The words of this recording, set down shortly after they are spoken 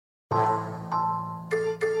Hey,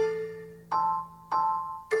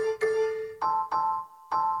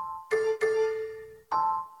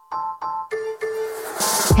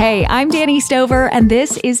 I'm Dani Stover, and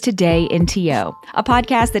this is Today in TO, a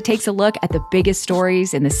podcast that takes a look at the biggest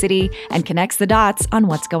stories in the city and connects the dots on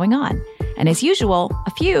what's going on. And as usual,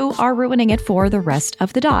 a few are ruining it for the rest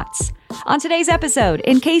of the dots. On today's episode,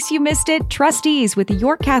 in case you missed it, trustees with the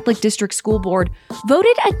York Catholic District School Board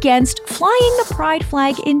voted against flying the Pride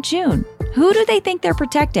flag in June. Who do they think they're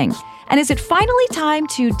protecting? And is it finally time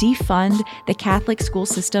to defund the Catholic school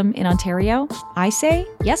system in Ontario? I say,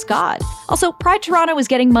 yes, God. Also, Pride Toronto is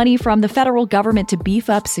getting money from the federal government to beef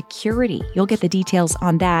up security. You'll get the details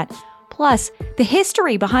on that. Plus, the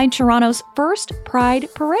history behind Toronto's first Pride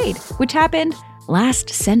Parade, which happened last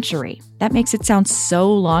century. That makes it sound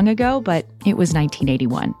so long ago, but it was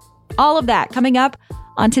 1981. All of that coming up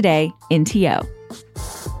on Today in TO.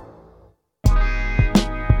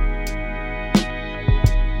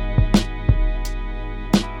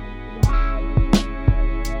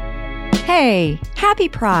 Hey, happy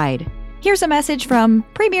Pride. Here's a message from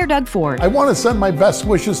Premier Doug Ford. I want to send my best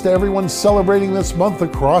wishes to everyone celebrating this month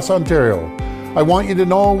across Ontario. I want you to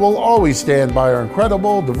know we'll always stand by our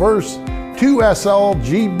incredible, diverse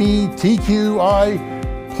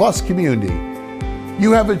 2SLGBTQI plus community.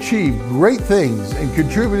 You have achieved great things and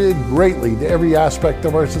contributed greatly to every aspect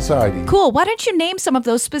of our society. Cool. Why don't you name some of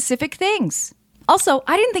those specific things? Also,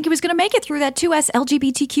 I didn't think he was going to make it through that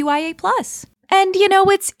 2SLGBTQIA plus. And you know,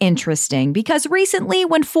 it's interesting because recently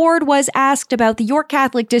when Ford was asked about the York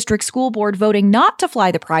Catholic District School Board voting not to fly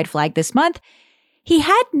the Pride flag this month, he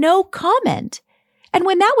had no comment. And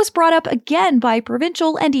when that was brought up again by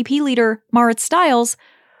provincial NDP leader Marit Stiles,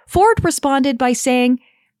 Ford responded by saying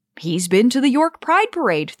he's been to the York Pride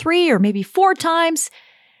Parade 3 or maybe 4 times,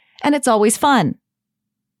 and it's always fun.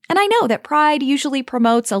 And I know that Pride usually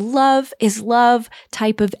promotes a love is love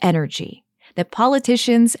type of energy that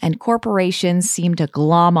politicians and corporations seem to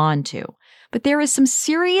glom onto. But there is some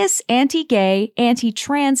serious anti-gay,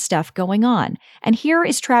 anti-trans stuff going on. And here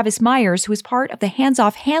is Travis Myers, who is part of the Hands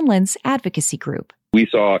Off Hanlon's advocacy group. We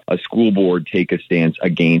saw a school board take a stance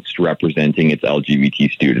against representing its LGBT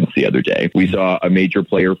students the other day. We saw a major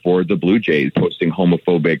player for the Blue Jays posting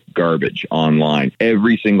homophobic garbage online.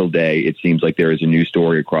 Every single day, it seems like there is a new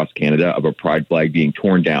story across Canada of a pride flag being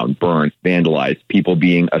torn down, burned, vandalized, people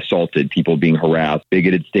being assaulted, people being harassed,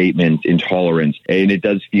 bigoted statements, intolerance. And it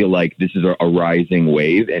does feel like this is a rising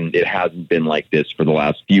wave, and it hasn't been like this for the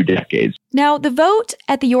last few decades. Now, the vote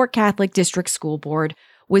at the York Catholic District School Board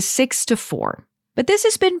was 6-4. But this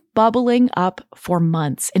has been bubbling up for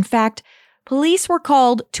months. In fact, police were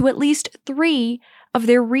called to at least 3 of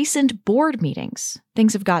their recent board meetings.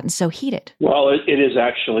 Things have gotten so heated. Well, it is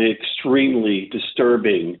actually extremely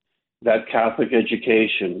disturbing that Catholic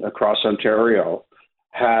education across Ontario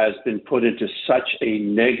has been put into such a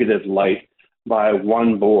negative light by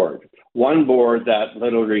one board. One board that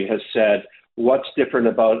literally has said, what's different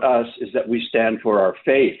about us is that we stand for our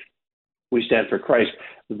faith. We stand for Christ.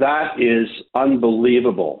 That is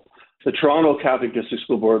unbelievable. The Toronto Catholic District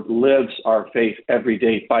School Board lives our faith every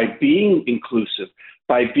day by being inclusive,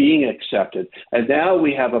 by being accepted. And now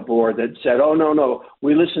we have a board that said, oh, no,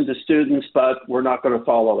 we listen to students, but we're not going to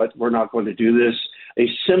follow it. We're not going to do this. A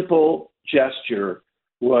simple gesture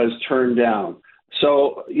was turned down.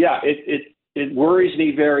 So, yeah, it worries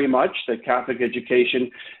me very much that Catholic education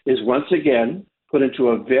is once again put into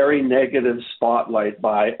a very negative spotlight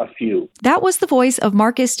by a few. That was the voice of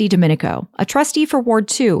Marcus DiDomenico, a trustee for Ward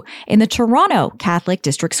 2 in the Toronto Catholic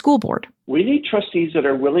District School Board. We need trustees that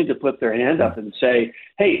are willing to put their hand up and say,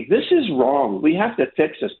 hey, this is wrong. We have to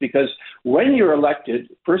fix this, because when you're elected,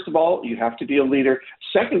 first of all, you have to be a leader.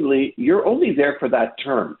 Secondly, you're only there for that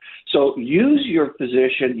term. So use your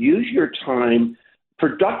position, use your time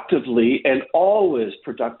productively, and always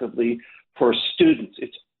productively for students.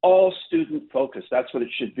 It's all student focused. That's what it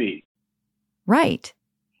should be. Right.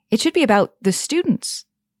 It should be about the students.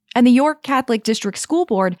 And the York Catholic District School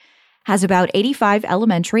Board has about 85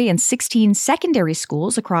 elementary and 16 secondary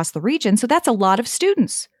schools across the region. So that's a lot of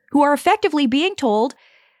students who are effectively being told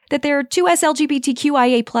that their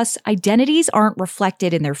 2SLGBTQIA plus identities aren't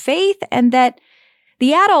reflected in their faith, and that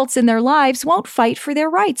the adults in their lives won't fight for their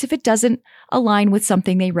rights if it doesn't align with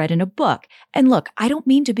something they read in a book. And look, I don't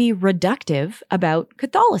mean to be reductive about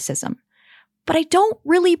Catholicism, but I don't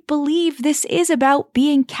really believe this is about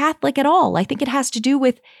being Catholic at all. I think it has to do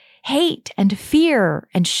with hate and fear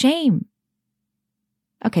and shame.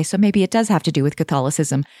 Okay, so maybe it does have to do with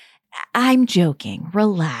Catholicism. I'm joking.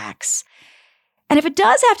 Relax. And if it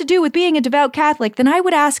does have to do with being a devout Catholic, then I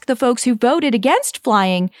would ask the folks who voted against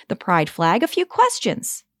flying the pride flag a few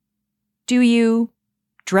questions. Do you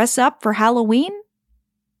dress up for Halloween?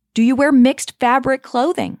 Do you wear mixed fabric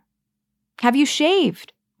clothing? Have you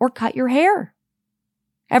shaved or cut your hair?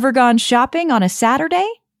 Ever gone shopping on a Saturday?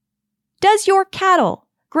 Does your cattle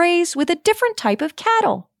graze with a different type of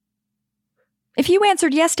cattle? If you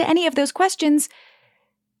answered yes to any of those questions,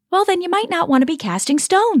 well, then you might not want to be casting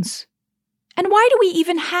stones. And why do we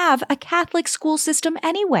even have a Catholic school system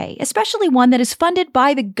anyway, especially one that is funded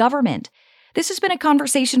by the government? This has been a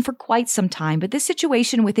conversation for quite some time, but this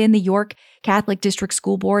situation within the York Catholic District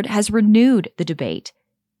School Board has renewed the debate.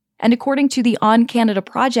 And according to the On Canada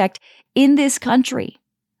Project, in this country,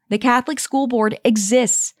 the Catholic School Board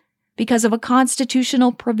exists because of a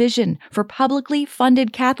constitutional provision for publicly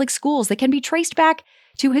funded Catholic schools that can be traced back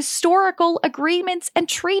to historical agreements and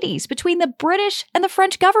treaties between the British and the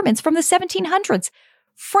French governments from the 1700s.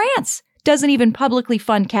 France doesn't even publicly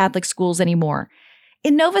fund Catholic schools anymore.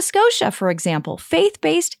 In Nova Scotia, for example,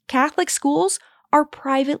 faith-based Catholic schools are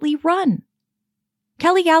privately run.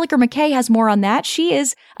 Kelly Gallagher-McKay has more on that. She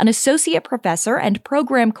is an associate professor and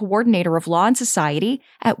program coordinator of law and society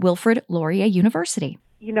at Wilfrid Laurier University.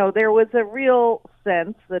 You know, there was a real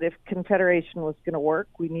sense that if Confederation was going to work,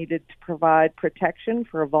 we needed to provide protection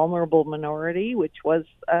for a vulnerable minority, which was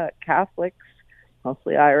Catholics,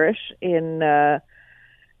 mostly Irish, in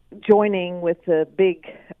joining with the big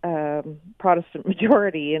Protestant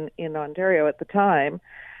majority in Ontario at the time.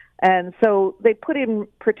 And so they put in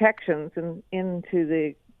protections into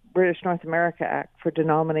the British North America Act for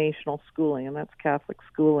denominational schooling, and that's Catholic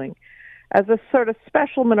schooling, as a sort of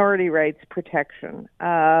special minority rights protection.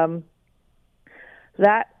 That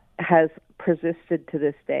has persisted to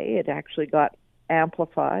this day. It actually got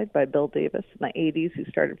amplified by Bill Davis in the 80s, who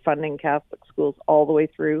started funding Catholic schools all the way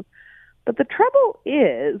through. But the trouble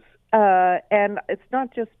is, and it's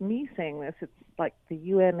not just me saying this, it's like the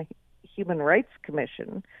UN Human Rights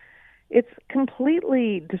Commission, it's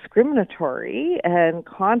completely discriminatory and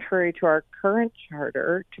contrary to our current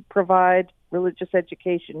charter to provide religious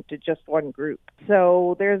education to just one group.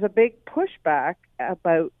 So there's a big pushback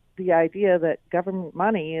about the idea that government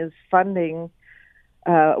money is funding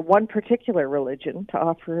one particular religion to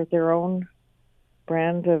offer their own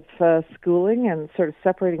brand of schooling and sort of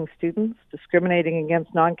separating students, discriminating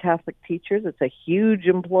against non-Catholic teachers. It's a huge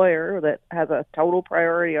employer that has a total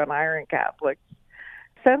priority on hiring Catholics.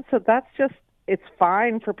 Sense that that's just, it's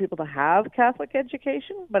fine for people to have Catholic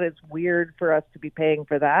education, but it's weird for us to be paying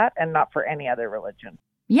for that and not for any other religion.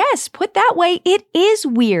 Yes, put that way, it is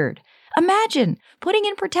weird. Imagine putting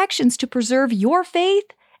in protections to preserve your faith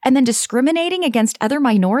and then discriminating against other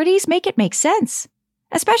minorities. Make it make sense.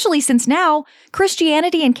 Especially since now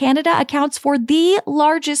Christianity in Canada accounts for the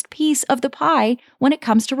largest piece of the pie when it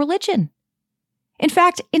comes to religion. In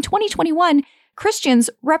fact, in 2021, Christians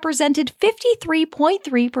represented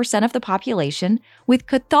 53.3% of the population, with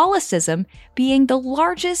Catholicism being the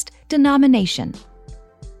largest denomination.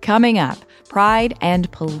 Coming up, pride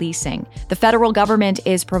and policing. The federal government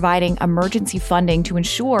is providing emergency funding to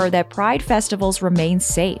ensure that pride festivals remain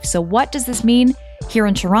safe. So what does this mean here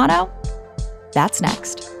in Toronto? That's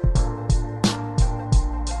next.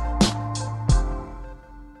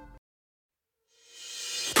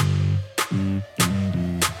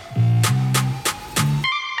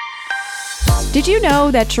 Did you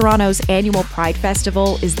know that Toronto's annual Pride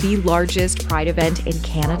Festival is the largest Pride event in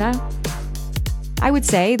Canada? I would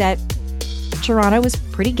say that Toronto is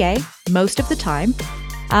pretty gay most of the time,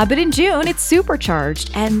 but in June it's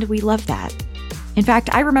supercharged, and we love that. In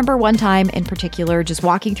fact, I remember one time in particular just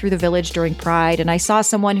walking through the village during Pride, and I saw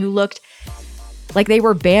someone who looked like they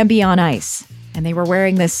were Bambi on ice, and they were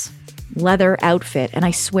wearing this leather outfit, and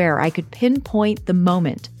I swear I could pinpoint the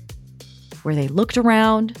moment where they looked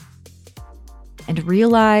around and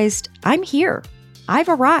realized, I'm here, I've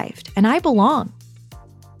arrived, and I belong.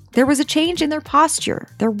 There was a change in their posture,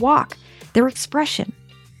 their walk, their expression,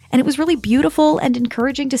 and it was really beautiful and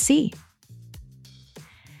encouraging to see.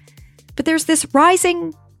 But there's this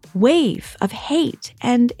rising wave of hate,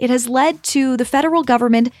 and it has led to the federal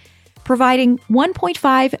government providing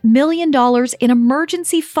 $1.5 million in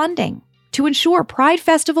emergency funding to ensure Pride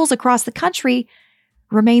festivals across the country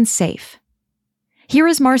remain safe. Here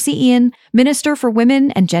is Marcy Ian, Minister for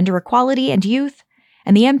Women and Gender Equality and Youth,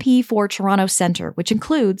 and the MP for Toronto Centre, which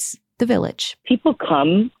includes the Village. People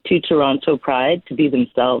come to Toronto Pride to be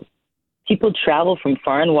themselves. People travel from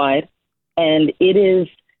far and wide, and it is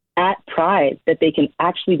at Pride that they can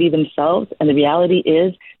actually be themselves. And the reality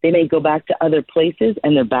is they may go back to other places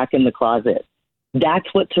and they're back in the closet.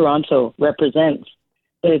 That's what Toronto represents.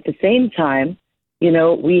 But at the same time, you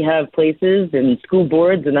know, we have places and school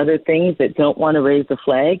boards and other things that don't want to raise the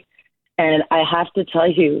flag. And I have to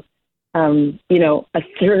tell you, a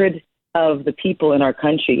third of the people in our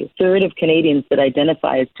country, a third of Canadians that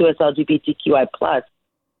identify as 2S LGBTQI+,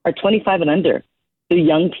 are 25 and under. They're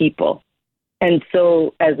young people. And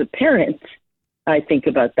so as a parent, I think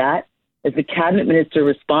about that. As the cabinet minister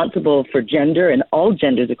responsible for gender and all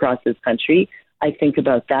genders across this country, I think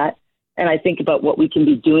about that. And I think about what we can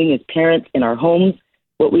be doing as parents in our homes,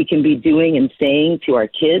 what we can be doing and saying to our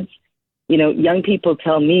kids. Young people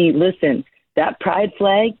tell me, listen, that pride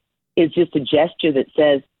flag is just a gesture that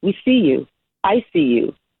says, we see you, I see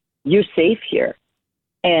you, you're safe here.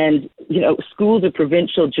 And, schools are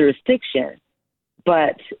provincial jurisdiction,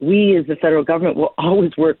 but we as the federal government will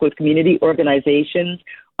always work with community organizations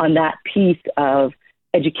on that piece of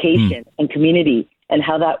education and community and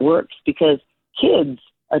how that works, because kids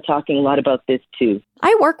are talking a lot about this too.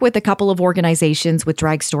 I work with a couple of organizations with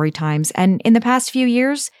drag story times, and in the past few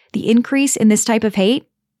years, the increase in this type of hate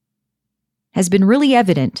has been really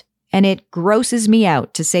evident, and it grosses me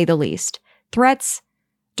out, to say the least. Threats,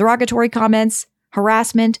 derogatory comments,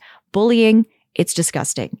 harassment, bullying, it's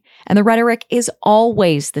disgusting. And the rhetoric is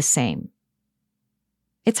always the same.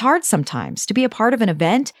 It's hard sometimes to be a part of an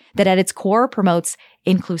event that at its core promotes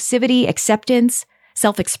inclusivity, acceptance,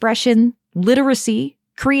 self-expression, literacy,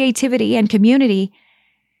 creativity, and community,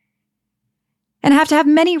 and have to have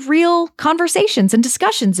many real conversations and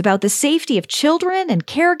discussions about the safety of children and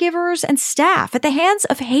caregivers and staff at the hands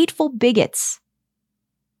of hateful bigots.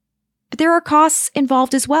 But there are costs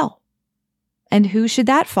involved as well. And who should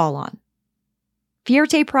that fall on?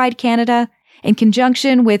 Fierté Pride Canada, in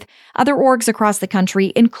conjunction with other orgs across the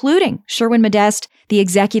country, including Sherwin Modeste, the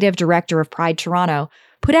executive director of Pride Toronto,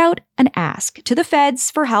 put out an ask to the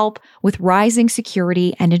feds for help with rising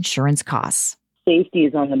security and insurance costs. Safety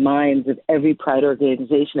is on the minds of every Pride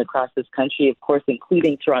organization across this country, of course,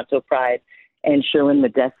 including Toronto Pride and Sherwin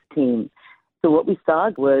Modeste team. So what we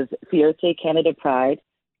saw was Fierté Canada Pride.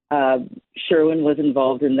 Sherwin was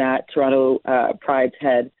involved in that, Toronto Pride's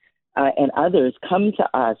head, and others come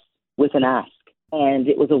to us with an ask. And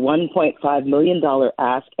it was a $1.5 million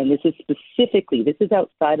ask. And this is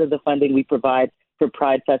outside of the funding we provide for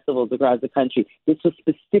Pride festivals across the country. This was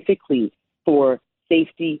specifically for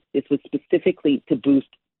safety. This was specifically to boost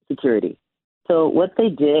security. So what they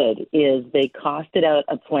did is they costed out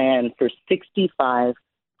a plan for 65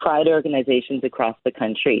 Pride organizations across the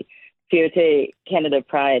country. Fierté Canada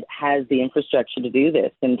Pride has the infrastructure to do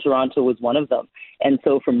this, and Toronto was one of them. And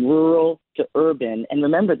so from rural to urban, and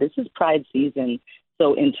remember, this is Pride season.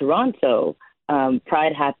 So in Toronto,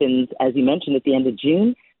 Pride happens, as you mentioned, at the end of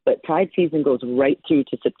June, but Pride season goes right through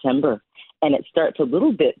to September. And it starts a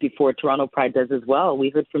little bit before Toronto Pride does as well. We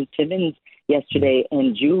heard from Timmins yesterday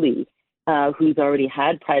and Julie, who's already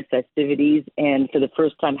had Pride festivities and for the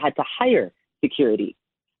first time had to hire security.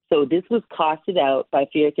 So this was costed out by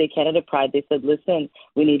Fierté Canada Pride. They said, listen,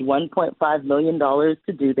 we need $1.5 million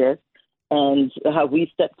to do this. And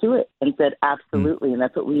we stepped to it and said, absolutely. And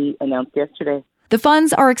that's what we announced yesterday. The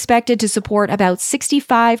funds are expected to support about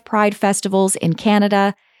 65 Pride festivals in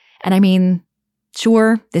Canada. And I mean,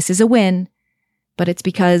 sure, this is a win, but it's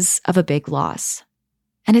because of a big loss.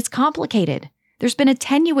 And it's complicated. There's been a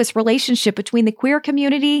tenuous relationship between the queer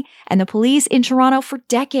community and the police in Toronto for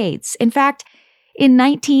decades. In fact, in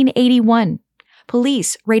 1981,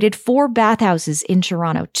 police raided 4 bathhouses in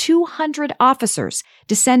Toronto. 200 officers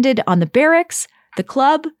descended on the Barracks, the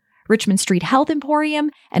Club, Richmond Street Health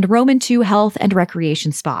Emporium, and Roman II Health and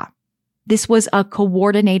Recreation Spa. This was a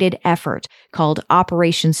coordinated effort called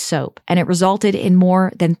Operation SOAP, and it resulted in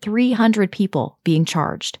more than 300 people being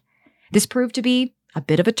charged. This proved to be a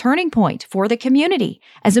bit of a turning point for the community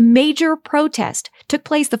as a major protest took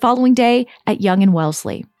place the following day at Yonge and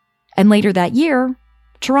Wellesley. And later that year,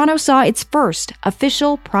 Toronto saw its first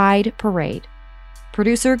official Pride parade.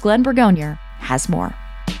 Producer Glenn Burgonier has more.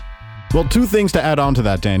 Well, 2 things to add on to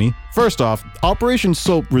that, Dani. First off, Operation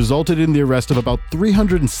SOAP resulted in the arrest of about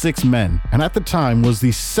 306 men, and at the time was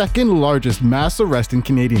the second largest mass arrest in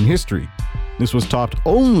Canadian history. This was topped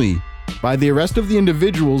only by the arrest of the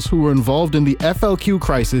individuals who were involved in the FLQ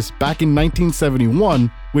crisis back in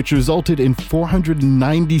 1971, which resulted in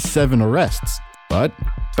 497 arrests. But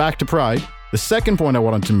back to Pride. The second point I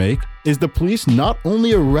wanted to make is the police not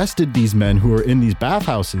only arrested these men who were in these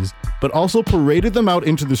bathhouses, but also paraded them out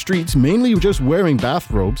into the streets, mainly just wearing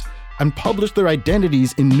bathrobes, and published their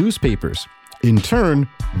identities in newspapers, in turn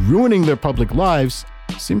ruining their public lives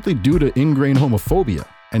simply due to ingrained homophobia.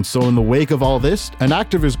 And so in the wake of all this, an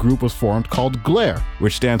activist group was formed called GLARE,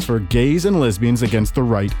 which stands for Gays and Lesbians Against the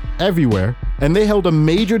Right Everywhere, and they held a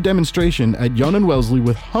major demonstration at Yonge and Wellesley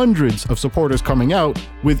with hundreds of supporters coming out,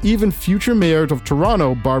 with even future mayor of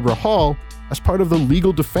Toronto, Barbara Hall, as part of the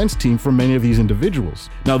legal defense team for many of these individuals.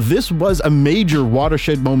 Now, this was a major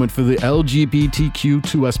watershed moment for the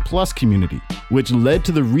LGBTQ2S+ community, which led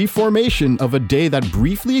to the reformation of a day that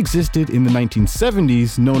briefly existed in the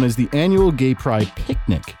 1970s known as the annual Gay Pride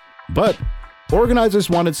Picnic. But organizers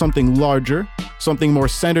wanted something larger, something more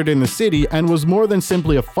centered in the city, and was more than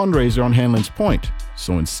simply a fundraiser on Hanlan's Point.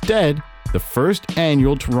 So instead, the first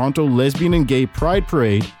annual Toronto Lesbian and Gay Pride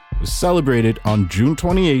Parade was celebrated on June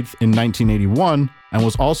 28th in 1981 and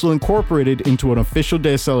was also incorporated into an official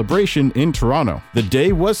day of celebration in Toronto. The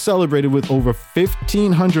day was celebrated with over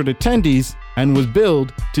 1,500 attendees and was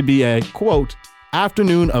billed to be a, quote,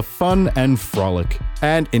 afternoon of fun and frolic.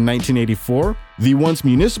 And in 1984, the once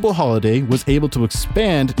municipal holiday was able to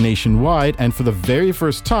expand nationwide, and for the very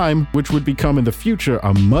first time, which would become in the future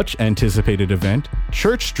a much anticipated event,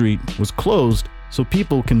 Church Street was closed so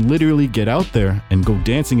people can literally get out there and go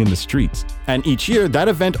dancing in the streets. And each year, that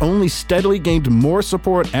event only steadily gained more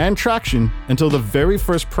support and traction until the very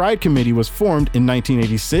first Pride Committee was formed in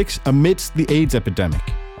 1986 amidst the AIDS epidemic.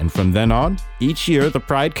 And from then on, each year the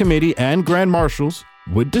Pride Committee and Grand Marshals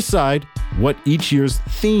would decide what each year's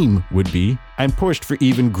theme would be and pushed for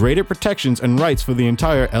even greater protections and rights for the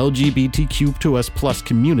entire LGBTQ2S+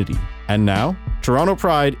 community. And now, Toronto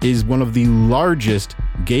Pride is one of the largest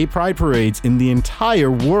gay pride parades in the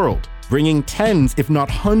entire world, bringing tens, if not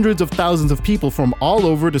hundreds of thousands of people from all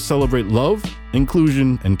over to celebrate love,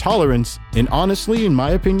 inclusion, and tolerance, and honestly, in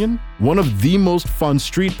my opinion, one of the most fun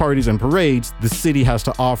street parties and parades the city has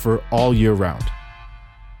to offer all year round.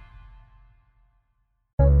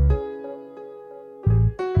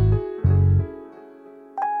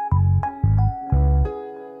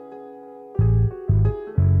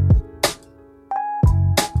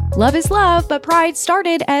 Love is love, but Pride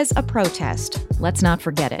started as a protest. Let's not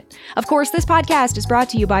forget it. Of course, this podcast is brought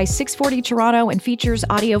to you by 640 Toronto and features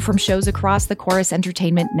audio from shows across the Chorus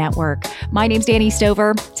Entertainment Network. My name's Dani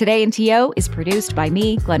Stover. Today in TO is produced by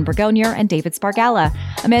me, Glenn Bergonier, and David Spargala.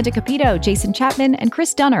 Amanda Capito, Jason Chapman, and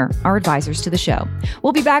Chris Dunner are advisors to the show.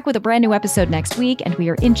 We'll be back with a brand new episode next week, and we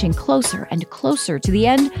are inching closer and closer to the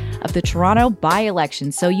end of the Toronto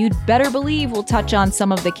by-election, so you'd better believe we'll touch on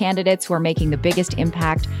some of the candidates who are making the biggest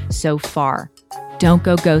impact so far. Don't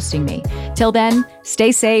go ghosting me. Till then,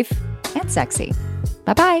 stay safe and sexy.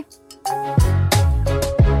 Bye-bye.